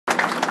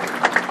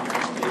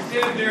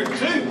Instead, there are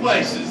two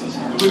places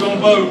we're going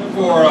to vote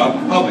for a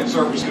Public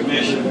Service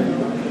Commission.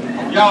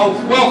 Y'all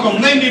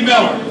welcome Lindy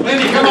Miller.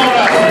 Lindy, come on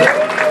out.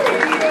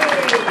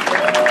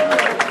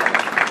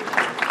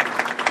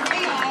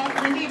 Hey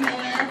y'all, Lindy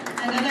Miller,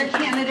 another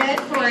candidate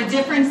for a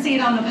different seat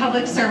on the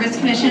Public Service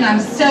Commission.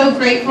 I'm so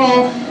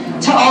grateful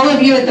to all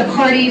of you at the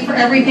party for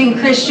everything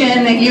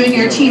Christian that you and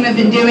your team have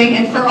been doing,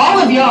 and for all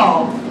of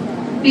y'all,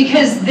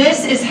 because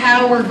this is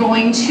how we're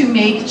going to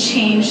make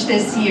change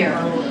this year.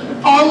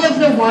 All of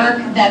the work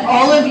that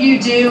all of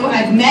you do,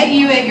 I've met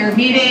you at your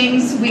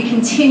meetings, we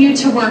continue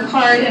to work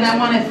hard, and I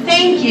want to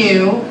thank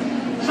you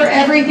for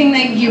everything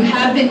that you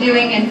have been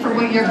doing and for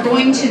what you're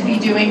going to be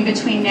doing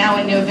between now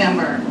and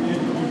November.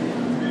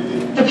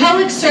 The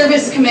Public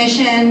Service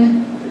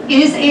Commission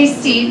is a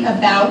seat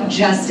about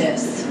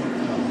justice.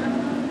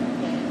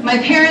 My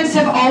parents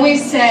have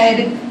always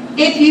said,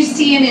 if you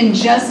see an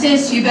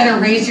injustice, you better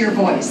raise your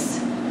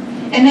voice.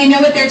 And they know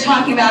what they're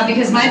talking about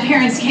because my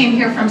parents came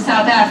here from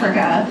South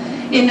Africa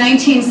in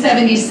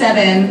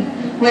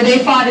 1977, where they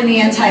fought in the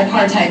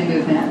anti-apartheid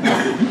movement.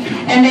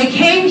 And they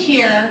came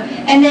here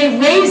and they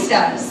raised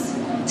us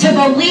to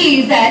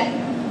believe that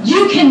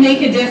you can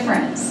make a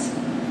difference.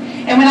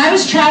 And when I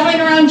was traveling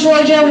around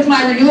Georgia with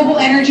my renewable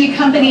energy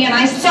company and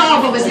I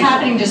saw what was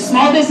happening to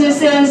small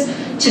businesses,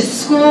 to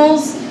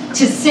schools,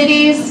 to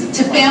cities,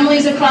 to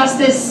families across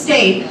this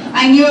state,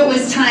 I knew it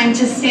was time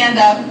to stand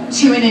up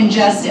to an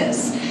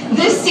injustice.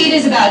 This seat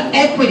is about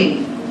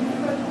equity.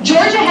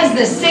 Georgia has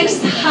the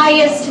 6th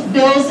highest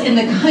bills in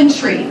the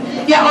country.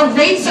 Yeah, our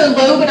rates are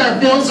low, but our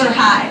bills are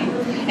high.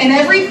 And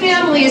every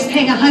family is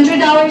paying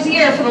 $100 a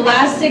year for the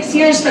last 6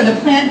 years for the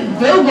plant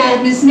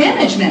Vogel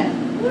mismanagement.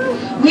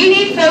 We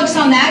need folks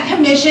on that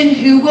commission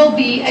who will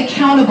be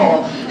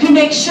accountable, who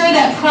make sure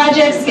that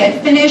projects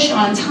get finished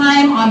on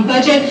time, on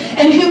budget,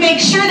 and who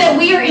make sure that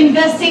we are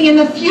investing in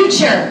the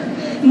future.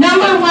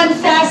 #1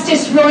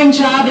 fastest growing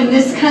job in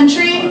this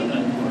country,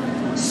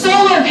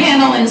 solar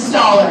panel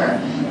installer.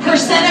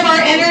 Percent of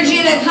our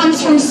energy that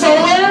comes from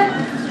solar?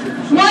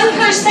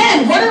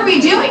 1%. What are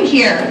we doing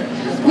here?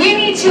 We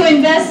need to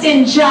invest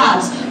in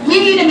jobs. We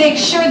need to make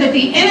sure that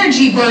the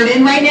energy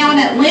burden right now in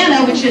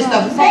Atlanta, which is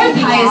the 4th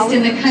highest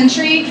in the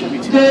country,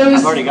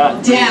 goes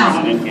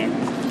down.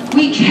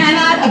 We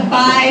cannot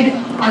abide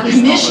our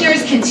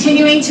commissioners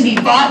continuing to be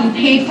bought and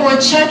paid for.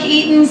 Chuck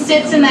Eaton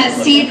sits in that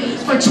seat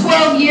for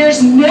 12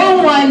 years.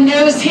 No one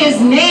knows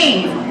his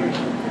name.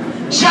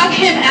 Chuck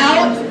him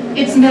out.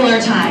 It's Miller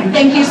time.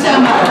 Thank you so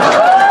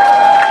much.